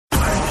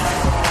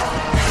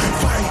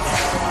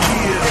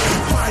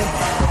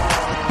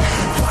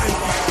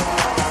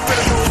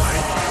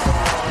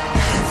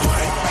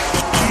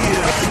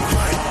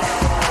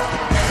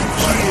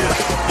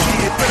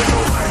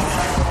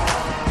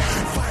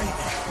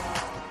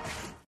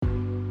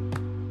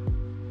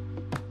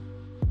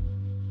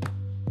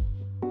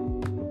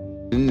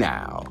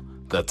Now,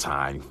 the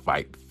time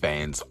fight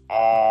fans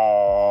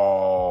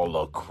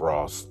all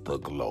across the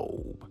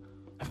globe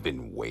have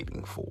been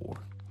waiting for.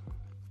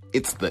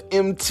 It's the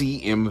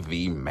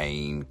MTMV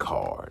main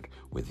card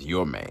with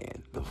your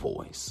man, The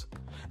Voice.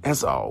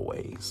 As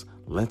always,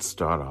 let's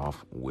start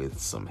off with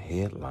some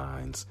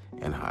headlines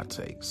and hot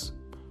takes.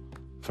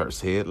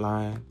 First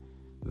headline,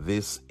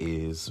 this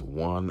is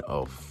one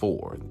of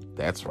four,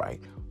 that's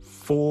right,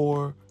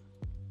 4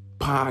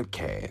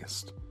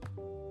 podcasts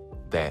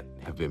that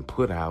have been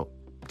put out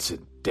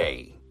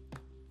today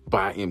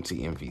by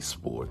MTMV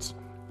Sports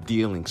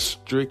dealing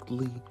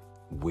strictly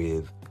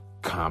with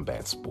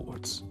combat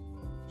sports.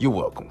 You're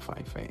welcome,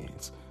 fight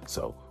fans.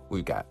 So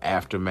we've got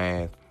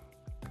Aftermath.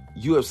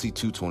 UFC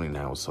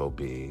 229 was so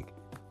big.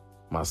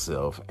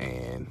 Myself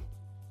and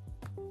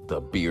the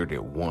bearded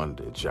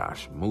wonder,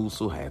 Josh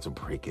Musil, had to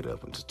break it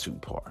up into 2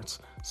 parts.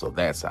 So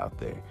that's out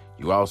there.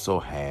 You also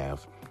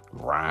have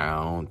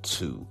round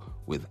 2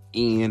 with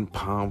Ian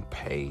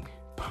Pompey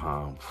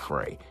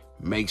Pomfrey.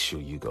 Make sure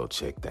you go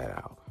check that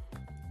out.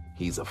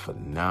 He's a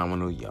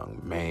phenomenal young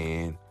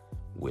man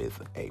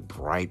with a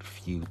bright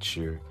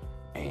future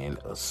and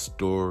a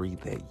story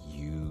that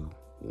you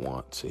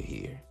want to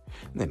hear.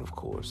 And then, of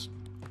course,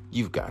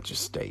 you've got your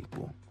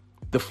staple,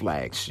 the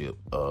flagship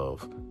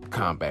of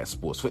combat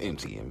sports for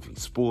MTMV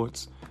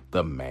Sports,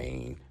 the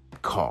main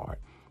card.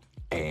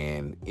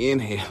 And in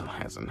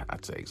headlines and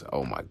hot takes,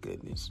 oh my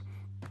goodness,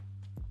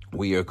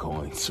 we are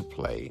going to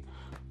play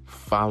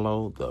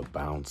Follow the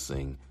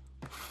Bouncing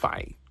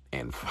Fight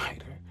and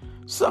Fighter.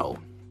 So,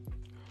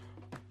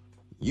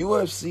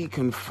 UFC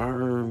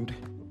confirmed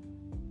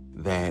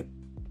that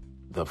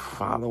the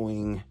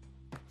following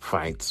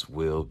fights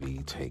will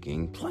be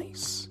taking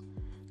place.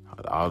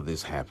 All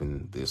this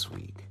happened this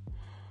week.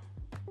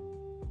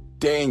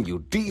 Daniel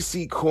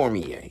DC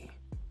Cormier,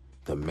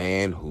 the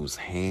man whose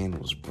hand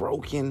was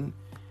broken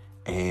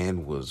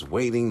and was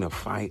waiting to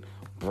fight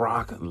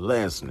Brock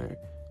Lesnar.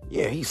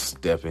 Yeah, he's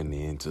stepping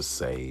in to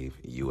save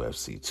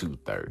UFC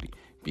 230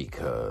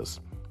 because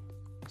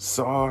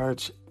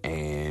Sarge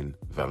and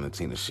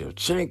Valentina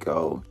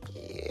Shevchenko,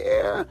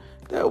 yeah,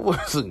 that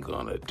wasn't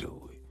going to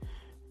do it.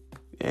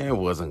 It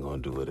wasn't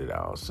going to do it at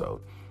all.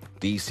 So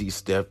DC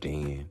stepped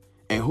in.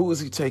 And who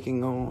is he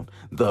taking on?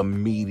 The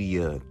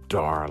media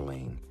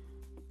darling.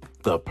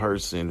 The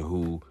person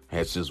who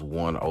has just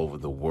won over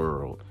the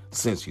world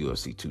since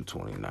UFC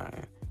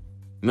 229.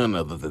 None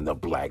other than the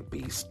Black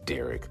Beast,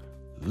 Derek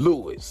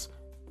Lewis.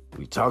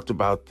 We talked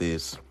about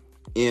this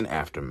in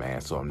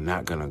Aftermath, so I'm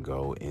not going to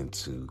go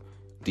into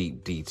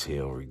deep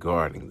detail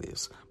regarding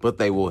this. But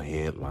they will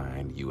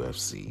headline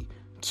UFC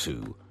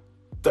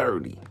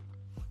 230.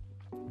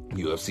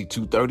 UFC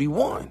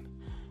 231.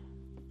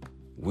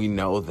 We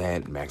know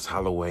that Max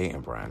Holloway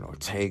and Brian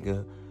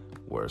Ortega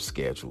were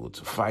scheduled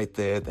to fight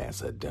there.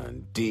 That's a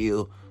done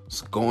deal.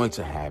 It's going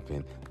to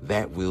happen.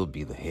 That will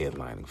be the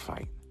headlining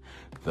fight.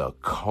 The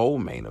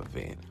co-main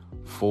event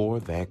for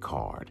that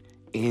card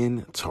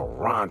in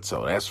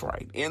Toronto, that's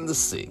right, in the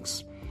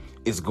 6th,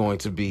 is going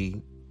to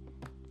be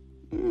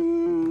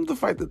the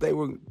fight that they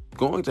were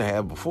going to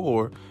have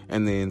before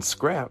and then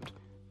scrapped,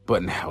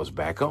 but now it's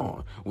back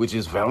on, which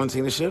is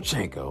Valentina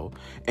Shevchenko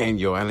and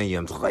Joanna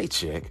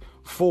Jędrzejczyk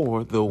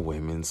for the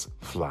women's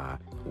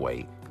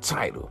flyweight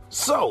title.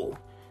 So,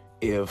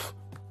 if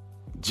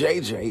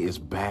JJ is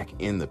back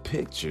in the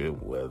picture,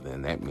 well,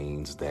 then that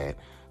means that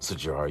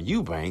Sijara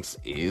Eubanks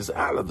is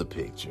out of the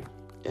picture,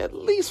 at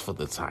least for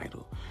the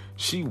title.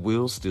 She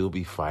will still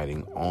be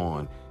fighting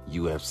on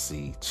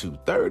UFC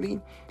 230,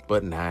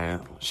 but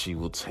now she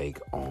will take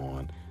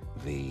on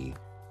the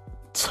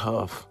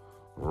tough,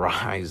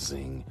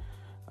 rising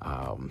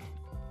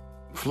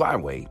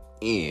flyweight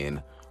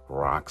in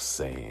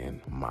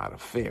Roxanne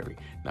Modafferi.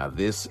 Now,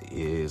 this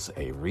is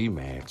a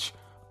rematch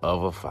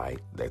of a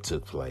fight that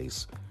took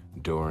place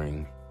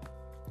during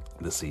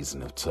the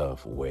season of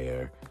Tough,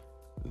 where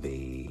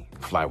the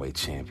flyweight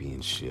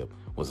championship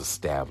was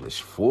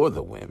established for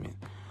the women.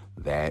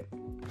 That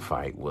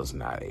fight was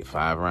not a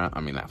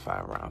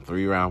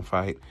 3-round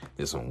fight.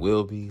 This one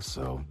will be,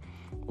 so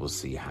we'll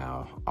see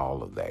how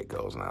all of that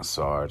goes. Now,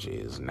 Sarge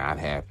is not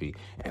happy,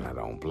 and I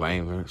don't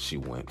blame her. She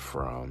went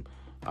from,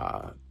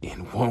 in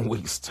 1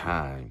 week's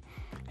time,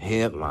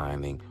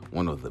 headlining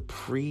one of the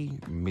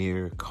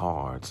premier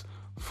cards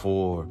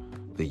for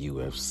the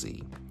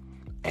UFC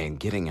and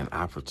getting an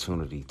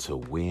opportunity to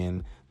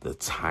win the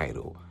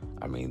title.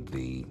 I mean,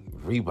 the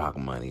Reebok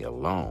money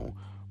alone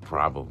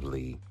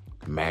probably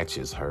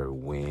matches her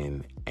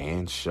win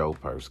and show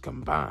purse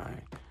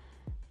combined.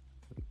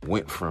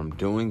 Went from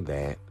doing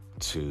that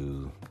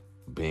to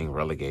being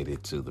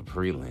relegated to the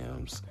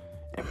prelims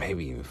and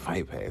maybe even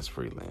fight past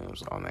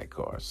prelims on that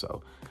card.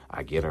 So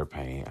I get her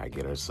pain, I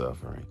get her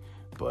suffering,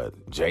 but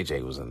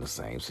JJ was in the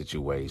same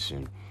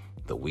situation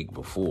the week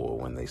before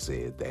when they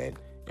said that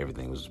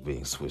everything was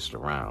being switched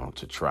around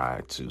to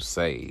try to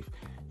save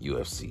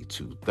UFC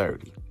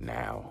 230.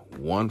 Now,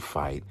 one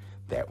fight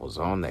that was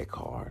on that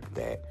card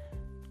that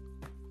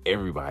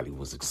everybody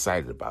was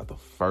excited about, the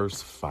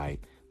first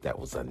fight that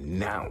was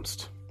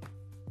announced,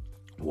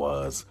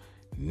 was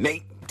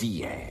Nate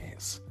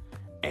Diaz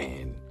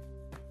and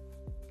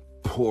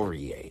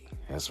Poirier.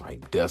 That's right,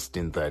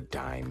 Dustin the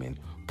Diamond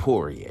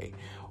Poirier.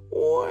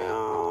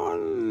 Well,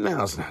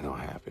 now it's not going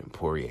to happen.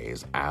 Poirier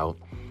is out.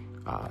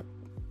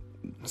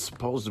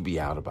 Supposed to be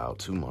out about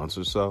 2 months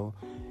or so.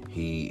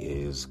 He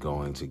is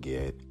going to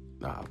get,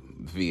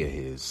 via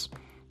his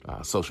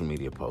social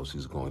media posts,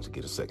 he's going to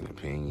get a second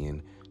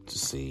opinion to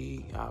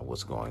see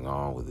what's going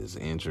on with his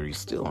injury.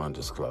 Still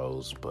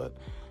undisclosed, but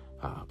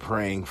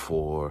praying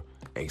for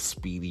a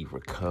speedy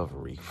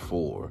recovery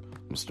for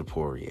Mr.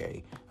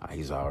 Poirier.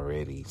 He's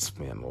already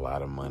spent a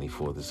lot of money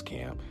for this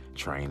camp,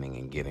 training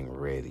and getting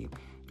ready,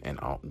 and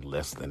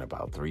less than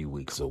about 3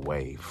 weeks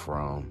away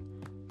from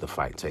the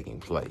fight taking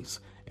place.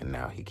 And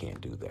now he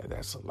can't do that.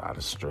 That's a lot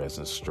of stress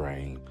and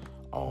strain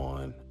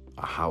on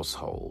a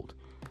household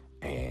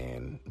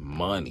and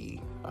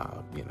money,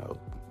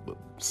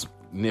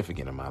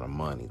 significant amount of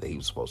money that he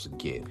was supposed to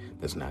get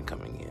that's not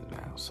coming in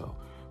now. So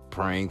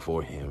praying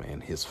for him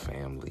and his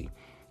family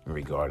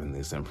regarding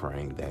this, and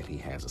praying that he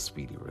has a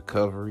speedy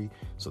recovery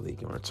so that he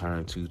can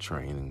return to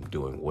training,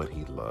 doing what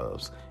he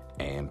loves,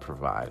 and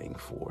providing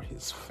for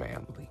his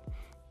family.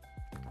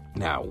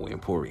 Now, when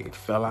Poirier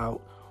fell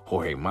out,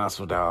 Jorge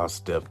Masvidal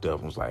stepped up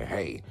and was like,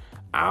 hey,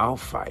 I'll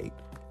fight.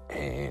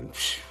 And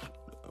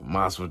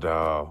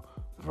Masvidal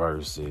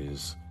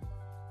versus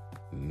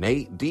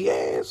Nate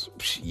Diaz,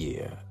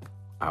 yeah,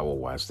 I will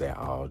watch that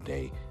all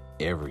day,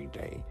 every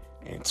day,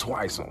 and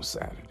twice on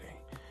Saturday.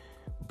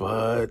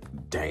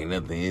 But Dana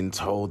then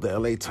told the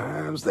LA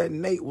Times that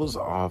Nate was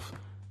off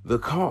the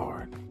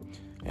card.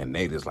 And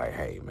Nate is like,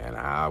 hey, man,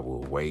 I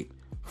will wait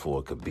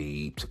for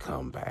Khabib to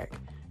come back,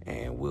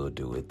 and we'll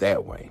do it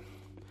that way.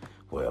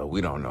 Well,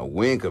 we don't know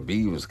when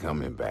Khabib is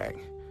coming back.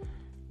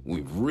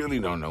 We really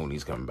don't know when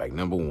he's coming back.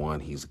 Number one,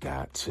 he's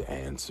got to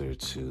answer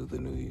to the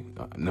new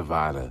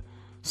Nevada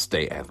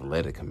State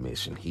Athletic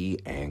Commission. He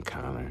and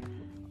Conor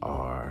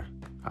are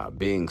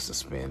being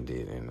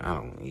suspended, and I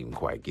don't even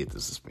quite get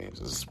the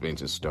suspension. The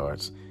suspension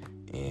starts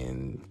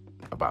in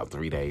about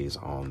 3 days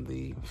on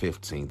the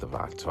 15th of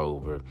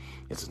October.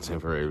 It's a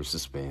temporary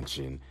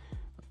suspension,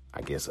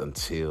 I guess,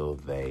 until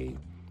they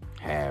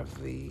have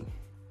the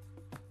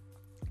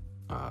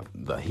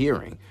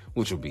hearing,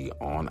 which will be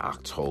on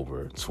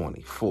October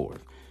 24th.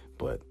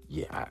 But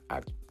yeah,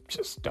 I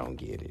just don't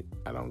get it.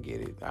 I don't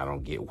get it. I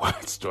don't get why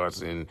it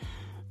starts on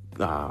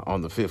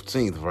the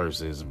 15th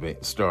versus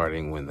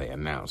starting when they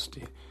announced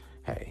it.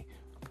 Hey,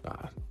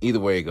 either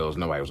way it goes,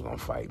 nobody was going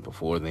to fight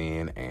before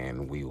then,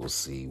 and we will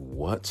see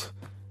what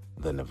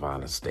the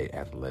Nevada State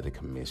Athletic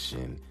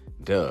Commission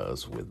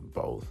does with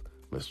both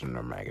Mr.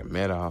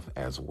 Nurmagomedov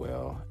as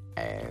well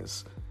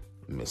as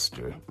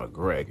Mr.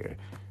 McGregor.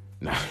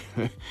 Now,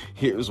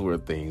 here's where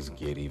things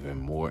get even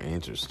more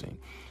interesting.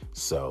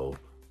 So,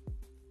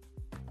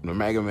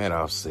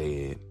 Nurmagomedov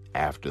said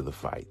after the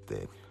fight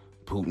that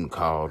Putin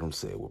called him,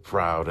 said, we're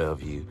proud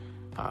of you,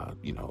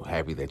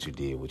 happy that you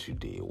did what you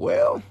did.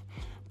 Well,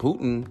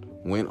 Putin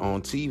went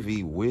on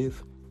TV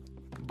with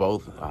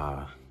both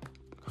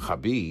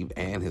Khabib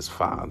and his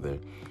father,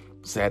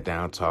 sat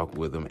down, talked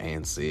with him,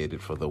 and said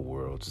it for the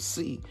world to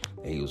see.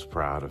 That he was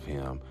proud of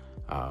him,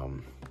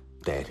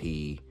 that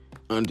he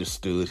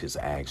understood his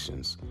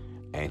actions,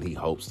 and he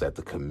hopes that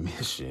the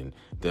commission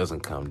doesn't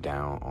come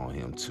down on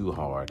him too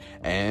hard,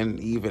 and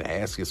even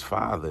ask his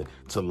father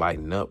to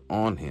lighten up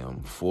on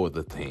him for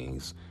the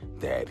things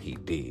that he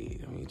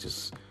did. I mean,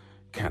 just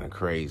kind of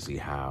crazy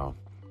how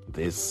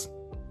this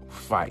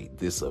fight,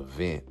 this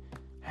event,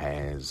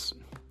 has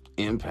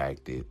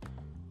impacted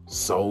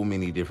so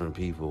many different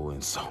people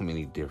in so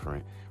many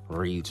different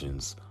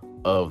regions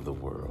of the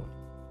world.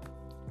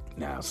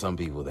 Now, some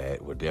people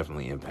that were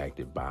definitely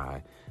impacted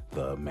by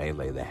the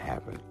melee that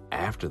happened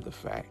after the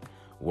fact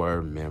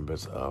were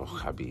members of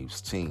Khabib's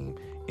team,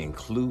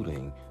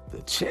 including the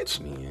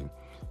Chechnyan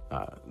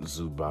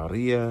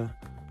Zubaira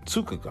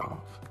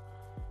Tukhugov.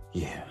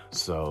 Yeah,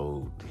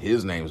 so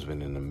his name's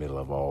been in the middle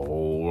of a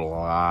whole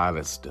lot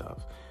of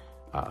stuff.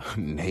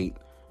 Nate,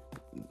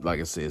 like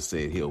I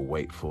said he'll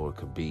wait for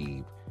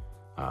Khabib.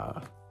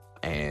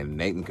 And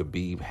Nate and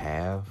Khabib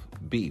have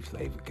beef.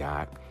 They've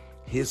got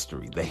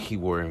history. They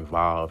were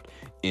involved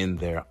in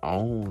their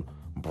own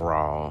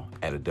brawl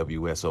at a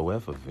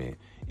WSOF event.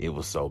 It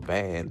was so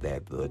bad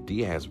that the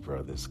Diaz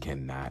brothers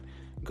cannot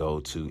go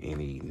to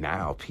any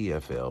now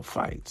PFL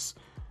fights.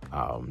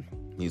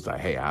 He's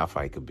like, hey, I'll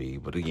fight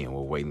Khabib, but again,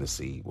 we're waiting to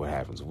see what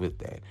happens with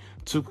that.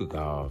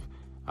 Tukhugov,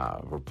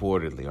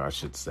 reportedly, or I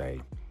should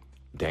say,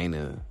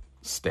 Dana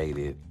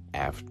stated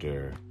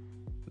after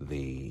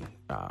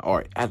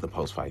at the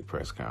post-fight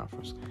press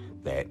conference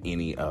that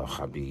any of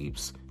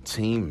Khabib's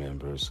team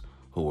members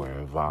who were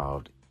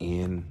involved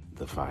in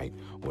the fight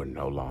were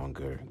no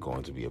longer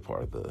going to be a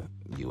part of the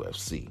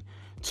UFC.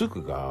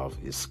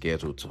 Tukhugov is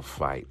scheduled to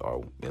fight,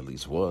 or at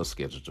least was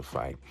scheduled to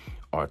fight,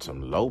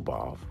 Artem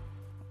Lobov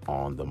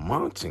on the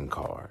Mountain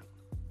card,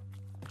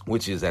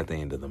 which is at the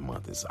end of the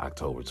month. It's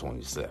October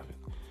 27th.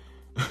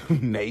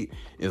 Nate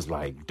is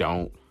like,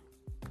 don't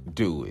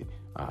do it.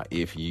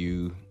 If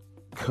you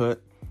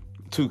cut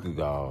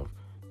Tukhugov,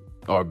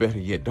 Or better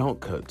yet, don't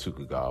cut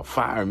Tukhugov.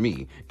 Fire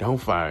me. Don't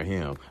fire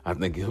him. I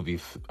think it'll be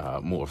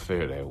more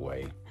fair that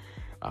way.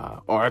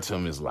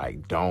 Artem is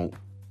like, don't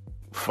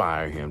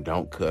fire him.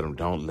 Don't cut him.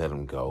 Don't let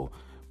him go.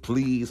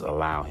 Please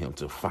allow him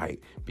to fight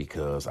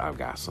because I've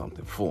got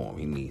something for him.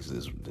 He needs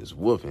this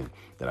whooping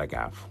that I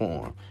got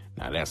for him.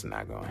 Now, that's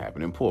not going to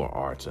happen. And poor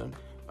Artem,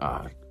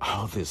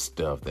 all this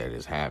stuff that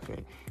has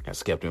happened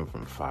has kept him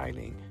from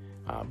fighting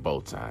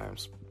both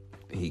times.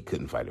 He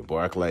couldn't fight at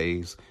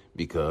Barclays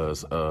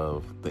because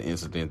of the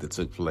incident that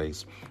took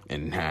place.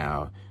 And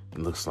now it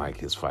looks like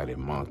his fight at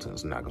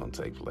Moncton's not going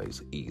to take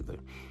place either.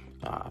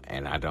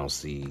 And I don't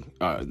see,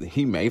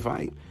 he may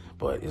fight,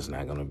 but it's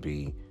not going to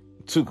be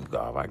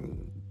Tukhugov. I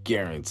can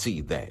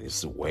guarantee that.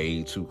 It's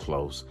way too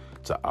close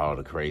to all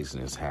the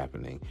craziness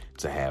happening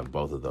to have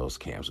both of those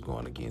camps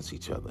going against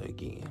each other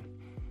again.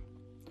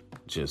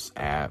 Just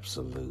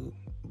absolute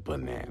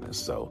bananas.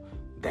 So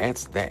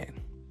that's that.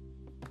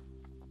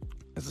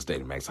 As I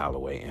stated, Max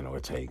Holloway and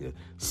Ortega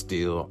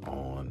still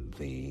on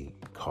the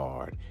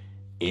card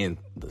in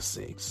the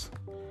 6th.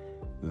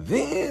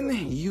 Then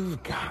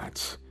you've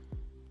got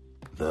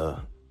the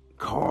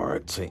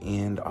card to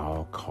end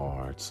all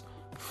cards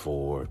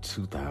for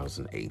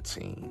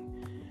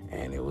 2018.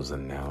 And it was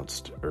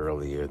announced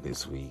earlier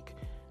this week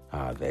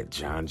that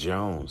Jon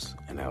Jones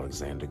and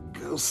Alexander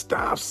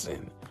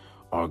Gustafsson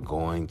are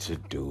going to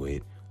do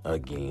it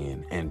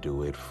again and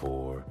do it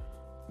for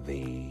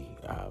the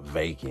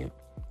vacant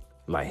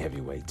light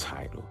heavyweight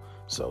title.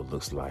 So it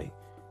looks like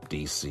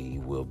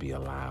DC will be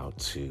allowed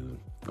to,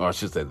 or I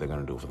should say they're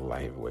going to do it for the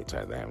light heavyweight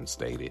title. They haven't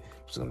stated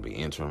it's going to be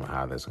interim,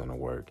 how that's going to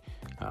work.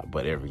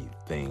 But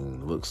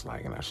everything looks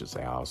like, and I should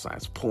say all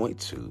signs point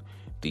to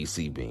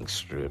DC being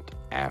stripped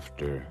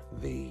after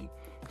the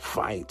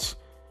fight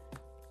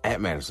at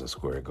Madison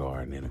Square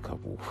Garden in a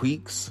couple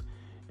weeks.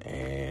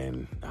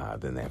 And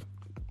then that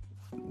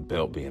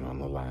belt being on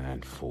the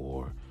line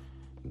for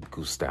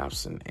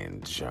Gustafsson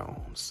and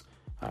Jones.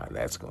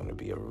 That's going to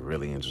be a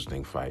really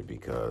interesting fight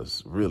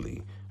because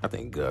really, I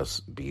think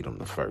Gus beat him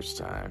the first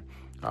time,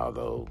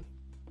 although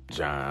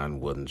John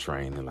wasn't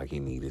training like he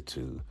needed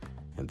to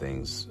and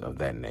things of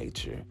that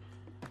nature.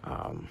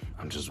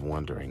 I'm just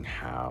wondering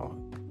how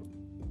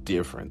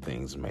different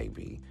things may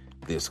be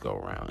this go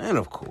around. And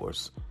of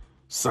course,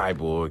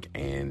 Cyborg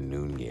and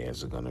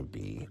Nunez are going to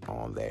be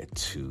on that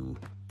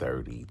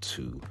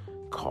 232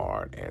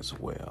 card as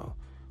well.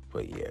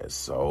 But yeah,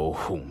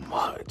 so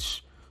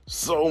much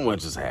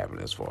is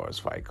happening as far as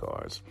fight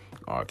cards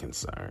are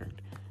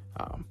concerned.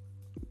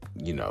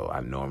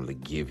 I normally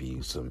give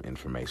you some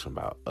information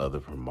about other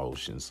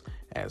promotions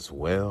as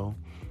well.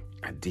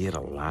 I did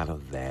a lot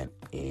of that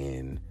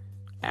in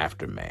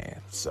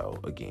Aftermath. So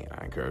again,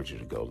 I encourage you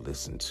to go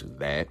listen to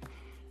that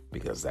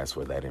because that's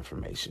where that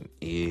information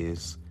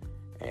is.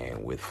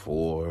 And with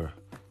 4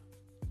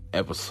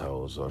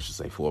 episodes, or I should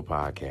say 4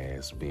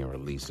 podcasts being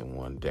released in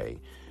one day,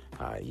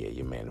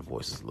 your man's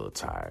voice is a little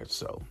tired.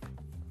 So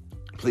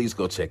please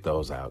go check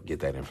those out, get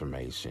that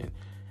information,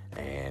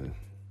 and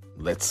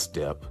let's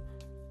step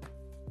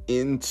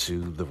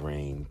into the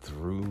ring,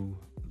 through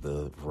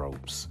the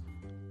ropes,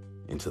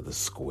 into the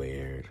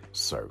squared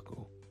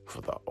circle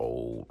for the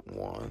old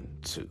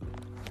 1-2.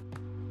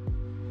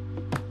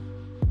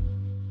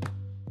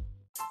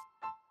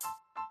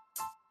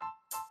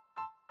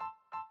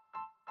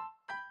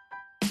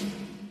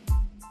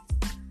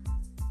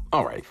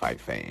 All right, fight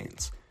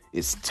fans,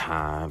 it's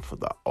time for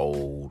the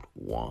old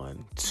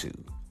 1-2.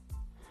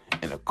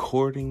 And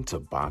according to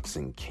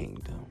Boxing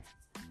Kingdom,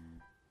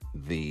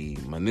 the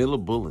Manila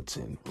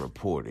Bulletin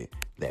reported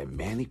that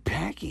Manny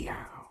Pacquiao,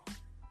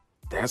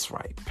 that's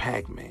right,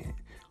 Pac-Man,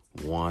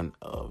 one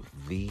of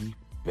the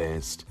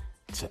best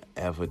to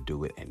ever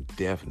do it and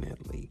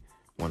definitely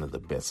one of the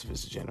best of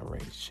his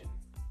generation,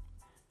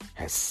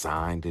 has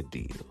signed a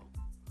deal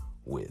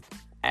with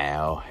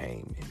Al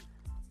Haymon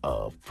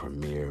of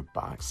Premier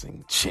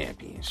Boxing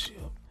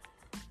Championship.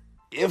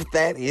 If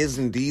that is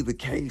indeed the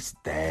case,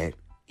 that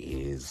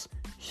is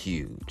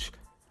huge.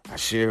 I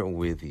shared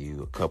with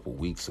you a couple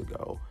weeks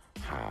ago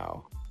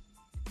how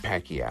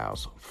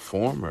Pacquiao's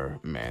former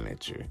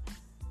manager,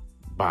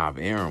 Bob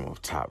Arum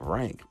of Top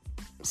Rank,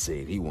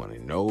 said he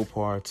wanted no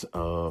parts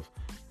of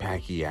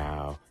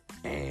Pacquiao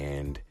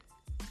and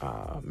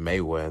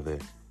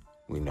Mayweather.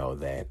 We know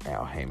that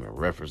Al Haymon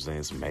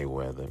represents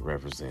Mayweather,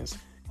 represents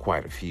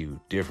quite a few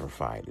different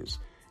fighters,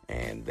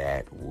 and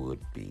that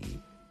would be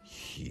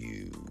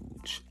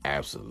huge,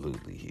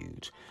 absolutely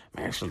huge.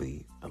 I'm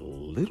actually a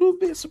little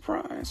bit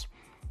surprised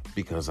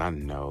because I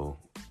know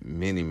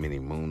many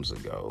moons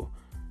ago,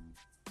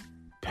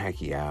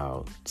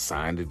 Pacquiao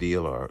signed a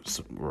deal or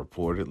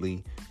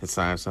reportedly had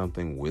signed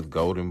something with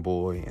Golden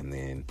Boy, and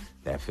then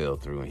that fell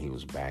through and he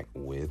was back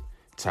with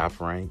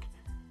Top Rank.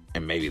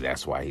 And maybe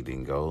that's why he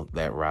didn't go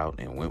that route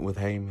and went with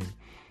Haymon.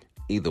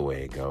 Either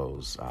way it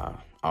goes,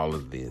 all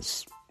of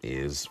this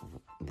is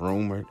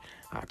rumored.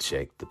 I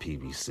checked the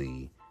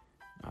PBC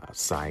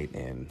site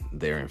and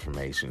their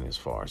information as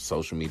far as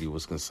social media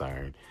was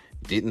concerned.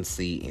 Didn't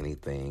see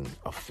anything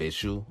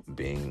official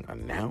being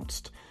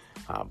announced.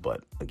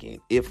 But again,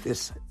 if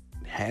this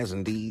has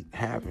indeed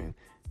happened,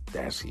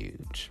 that's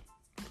huge.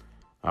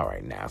 All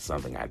right, now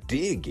something I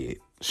did get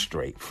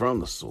straight from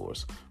the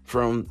source,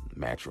 from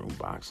Matchroom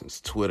Boxing's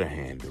Twitter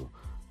handle,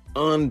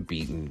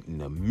 unbeaten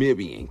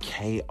Namibian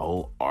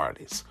KO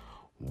artist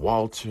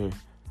Walter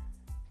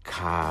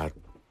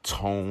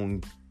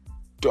Katondokawa,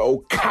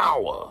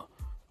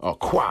 or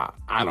Kwa,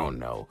 I don't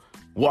know.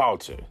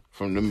 Walter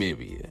from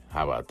Namibia,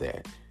 how about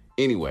that?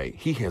 Anyway,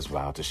 he has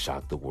vowed to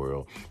shock the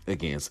world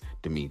against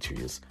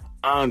Demetrius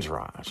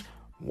Andrade.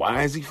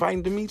 Why is he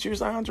fighting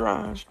Demetrius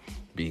Andrade?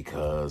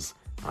 Because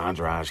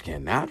Andrade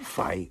cannot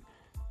fight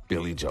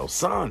Billy Joe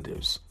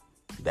Saunders.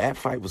 That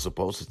fight was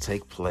supposed to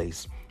take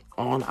place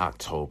on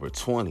October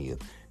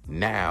 20th.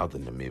 Now the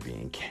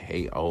Namibian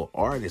KO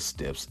artist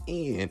steps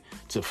in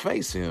to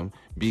face him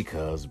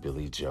because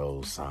Billy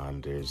Joe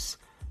Saunders'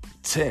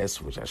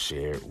 test, which I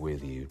shared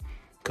with you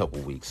a couple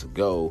weeks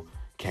ago,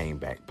 came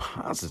back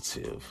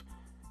positive.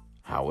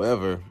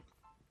 However,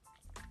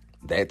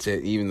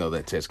 even though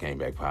that test came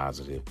back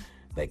positive,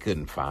 they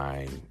couldn't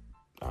find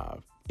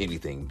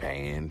anything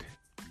banned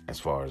as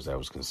far as that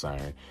was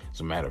concerned. As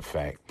a matter of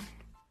fact,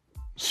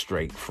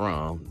 straight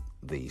from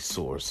the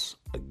source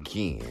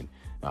again,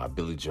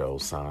 Billy Joe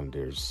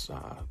Saunders'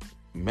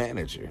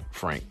 manager,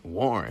 Frank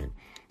Warren,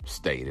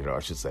 stated, or I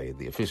should say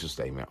the official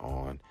statement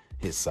on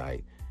his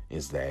site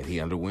is that he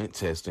underwent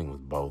testing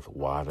with both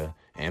WADA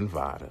and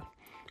VADA.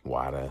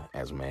 WADA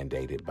as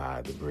mandated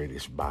by the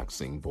British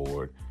Boxing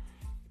Board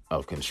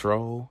of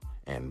Control,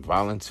 and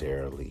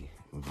voluntarily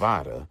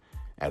VADA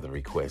at the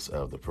request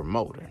of the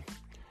promoter.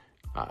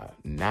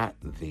 Not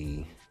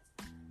the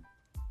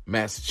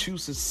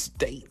Massachusetts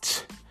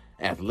State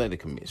Athletic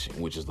Commission,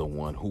 which is the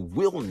one who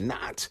will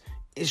not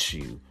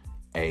issue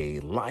a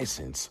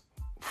license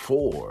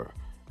for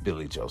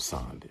Billy Joe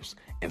Saunders.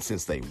 And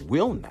since they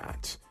will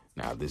not,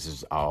 now this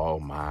is all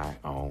my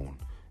own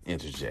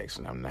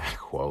interjection, I'm not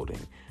quoting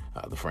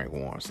the Frank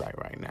Warren site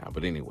right now,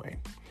 but anyway,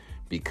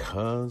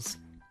 because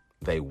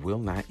they will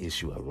not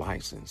issue a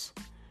license,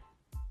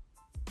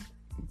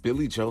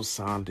 Billy Joe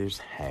Saunders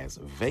has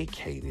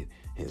vacated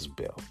his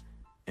belt.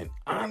 And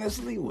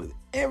honestly, with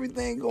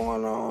everything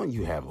going on,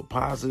 you have a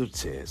positive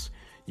test,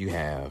 you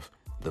have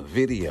the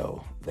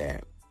video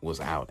that was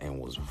out and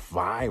was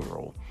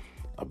viral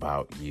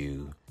about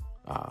you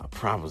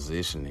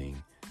propositioning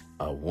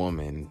a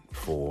woman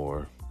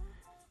for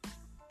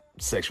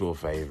sexual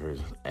favors,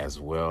 as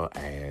well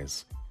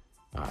as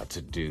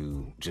to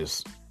do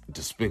just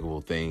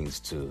despicable things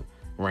to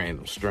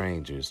random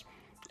strangers.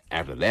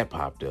 After that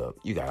popped up,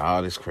 you got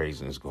all this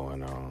craziness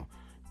going on.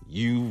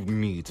 You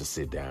need to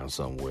sit down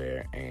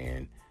somewhere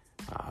and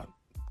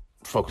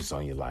focus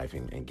on your life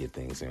and get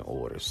things in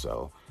order.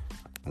 So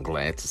I'm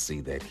glad to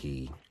see that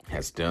he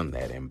has done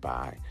that. And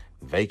by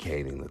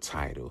vacating the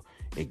title,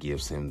 it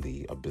gives him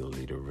the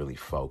ability to really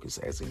focus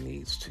as he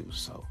needs to.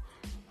 So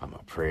my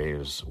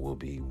prayers will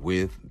be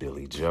with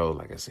Billy Joe.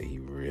 Like I said, he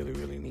really,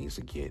 really needs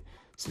to get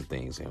some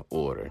things in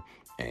order.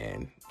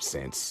 And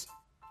since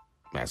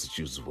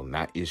Massachusetts will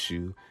not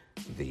issue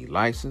the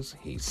license,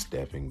 he's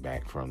stepping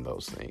back from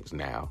those things.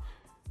 Now,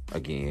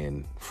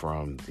 again,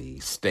 from the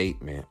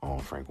statement on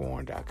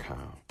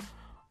frankwarren.com,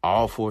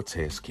 all 4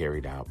 tests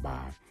carried out by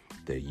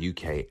the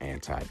UK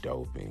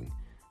Anti-Doping,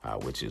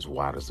 which is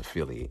WADA's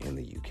affiliate in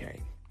the UK,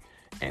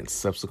 and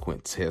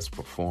subsequent tests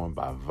performed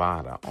by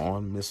VADA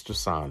on Mr.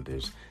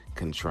 Saunders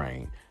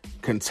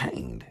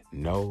contained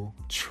no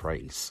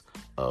trace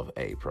of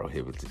a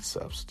prohibited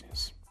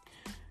substance.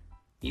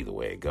 Either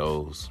way it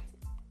goes,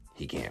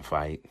 he can't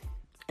fight,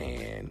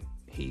 and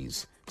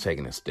he's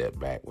taking a step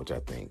back, which I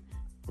think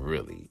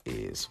really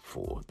is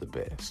for the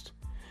best.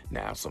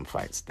 Now, some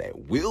fights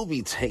that will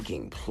be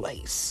taking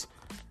place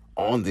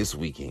on this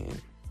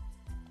weekend.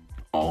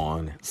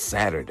 On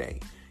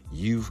Saturday,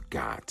 you've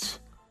got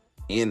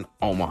in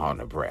Omaha,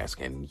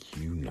 Nebraska, and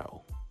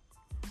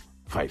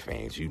fight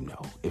fans,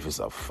 if it's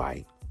a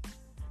fight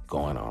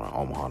going on in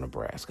Omaha,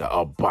 Nebraska,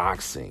 a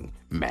boxing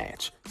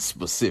match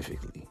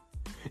specifically,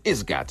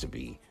 it's got to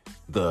be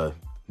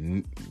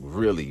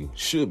really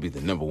should be the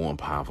number 1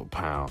 pound for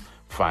pound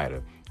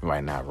fighter.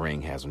 Right now,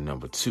 Ring has him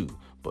number 2,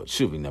 but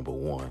should be number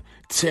 1.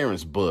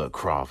 Terrence Bud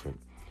Crawford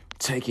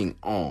taking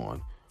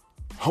on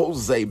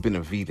Jose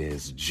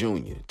Benavidez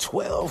Jr.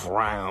 12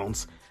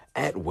 rounds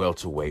at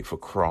welterweight for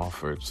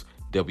Crawford's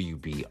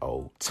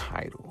WBO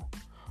title.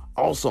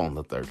 Also on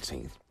the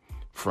 13th,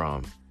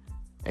 from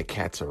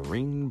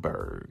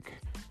Ekaterinburg,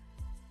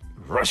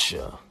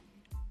 Russia.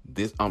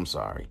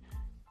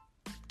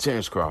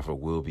 Terrence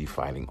Crawford will be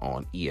fighting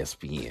on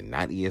ESPN,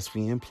 not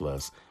ESPN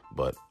Plus,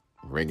 but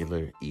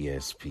regular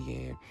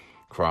ESPN.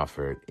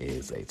 Crawford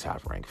is a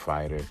top-ranked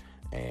fighter,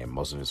 and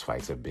most of his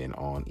fights have been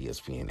on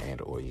ESPN and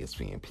or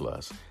ESPN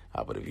Plus.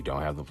 But if you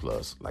don't have the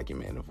Plus, like your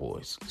man The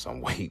Voice, so I'm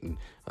waiting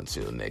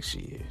until next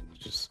year.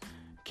 Just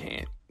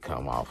can't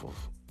come off of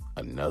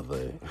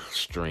another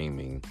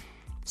streaming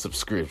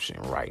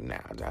subscription right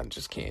now. I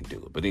just can't do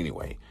it. But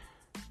anyway,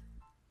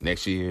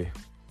 next year,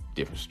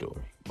 different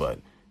story. But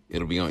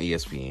it'll be on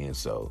ESPN,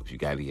 so if you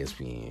got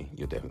ESPN,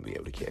 you'll definitely be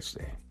able to catch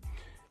that.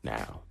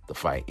 Now, the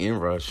fight in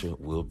Russia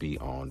will be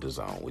on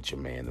DAZN, which your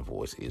man, The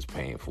Voice, is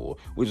paying for,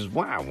 which is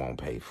why I won't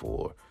pay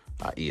for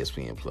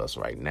ESPN Plus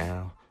right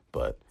now.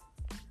 But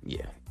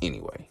yeah,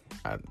 anyway,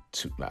 I've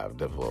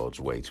divulged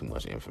way too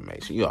much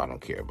information. Y'all don't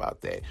care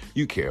about that.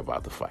 You care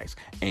about the fights.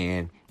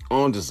 And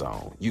on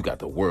DAZN, you got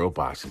the World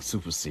Boxing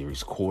Super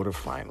Series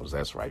quarterfinals.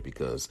 That's right,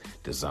 because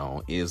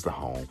DAZN is the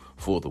home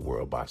for the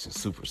World Boxing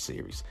Super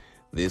Series.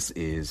 This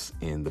is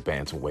in the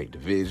bantamweight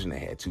division. They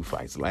had 2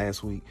 fights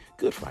last week.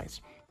 Good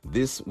fights.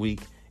 This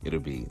week, it'll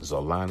be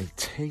Zolani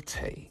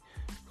Tete,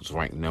 who's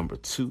ranked number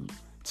 2,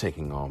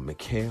 taking on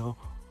Mikael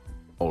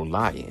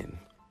Olayan.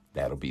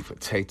 That'll be for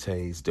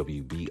Tete's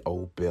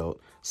WBO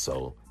belt,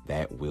 so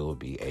that will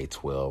be a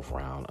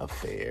 12-round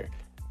affair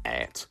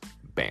at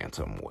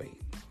bantamweight.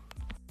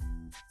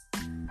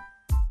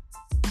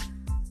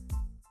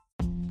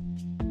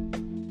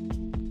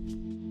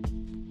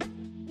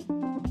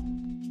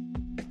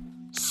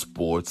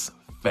 Sports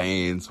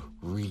fans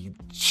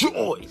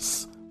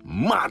rejoice!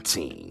 My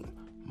team,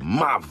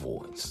 my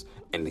voice,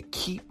 and to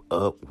keep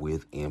up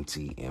with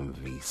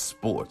MTMV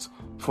Sports,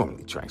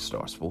 formerly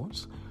Trackstar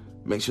Sports,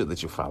 make sure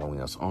that you're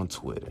following us on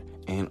Twitter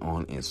and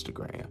on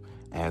Instagram,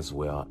 as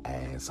well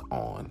as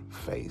on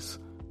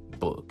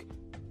Facebook.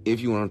 If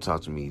you want to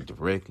talk to me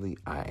directly,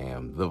 I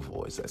am The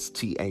Voice. That's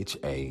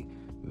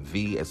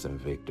THAV as in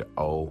Victor,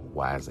 O,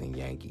 Y as in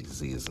Yankee,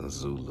 Z as in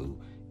Zulu,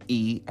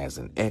 E as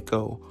in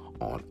Echo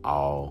on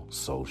all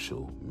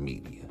social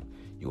media.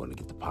 You want to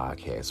get the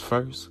podcast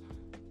first?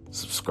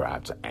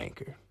 Subscribe to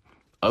Anchor.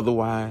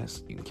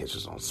 Otherwise, you can catch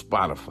us on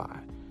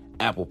Spotify,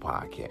 Apple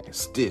Podcasts,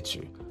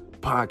 Stitcher,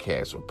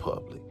 Podcast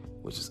Republic,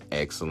 which is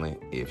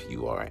excellent if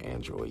you are an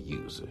Android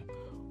user,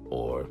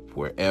 or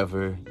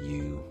wherever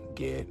you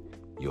get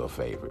your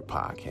favorite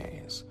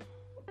podcast.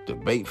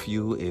 Debate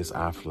Fuel is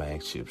our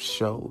flagship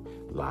show.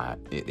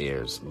 It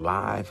airs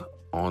live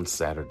on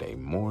Saturday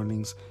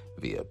mornings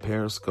via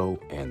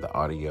Periscope, and the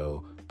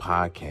audio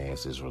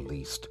podcast is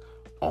released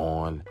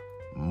on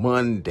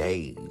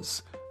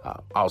Mondays.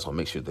 Also,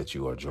 make sure that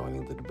you are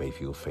joining the Debate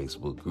Fuel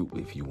Facebook group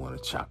if you want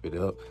to chop it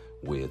up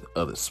with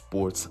other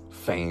sports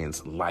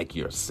fans like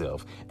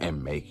yourself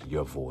and make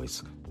your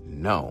voice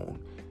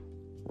known.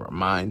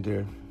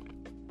 Reminder,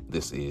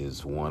 this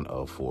is one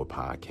of 4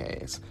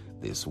 podcasts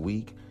this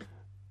week.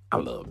 I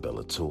love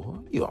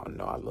Bellator. You all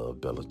know I love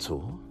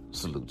Bellator.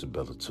 Salute to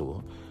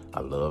Bellator.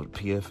 I love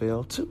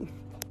PFL too.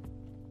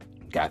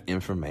 Got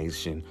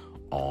information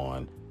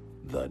on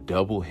the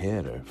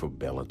doubleheader for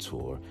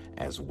Bellator,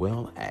 as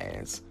well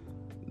as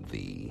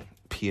the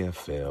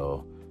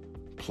PFL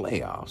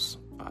playoffs,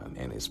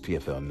 and it's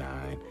PFL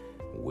 9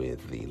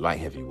 with the light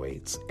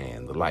heavyweights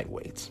and the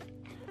lightweights.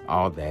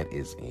 All that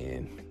is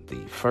in the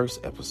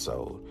first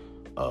episode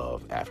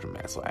of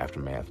Aftermath. So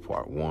Aftermath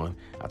Part 1,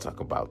 I talk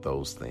about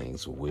those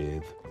things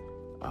with,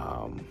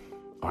 or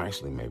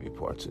actually maybe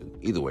Part 2.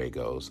 Either way it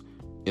goes,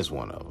 it's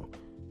one of them.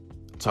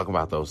 Talk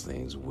about those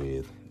things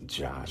with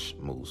Josh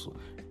Musil.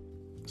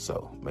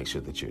 So make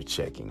sure that you're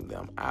checking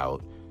them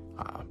out.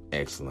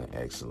 Excellent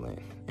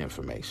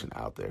information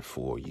out there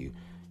for you.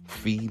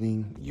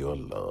 Feeding your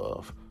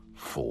love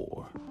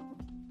for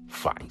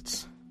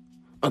fights.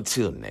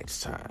 Until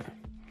next time,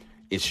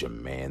 it's your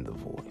man, The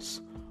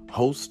Voice,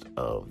 host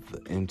of the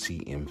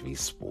MTMV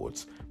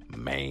Sports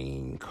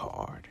main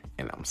card,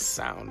 and I'm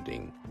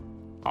sounding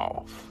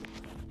off.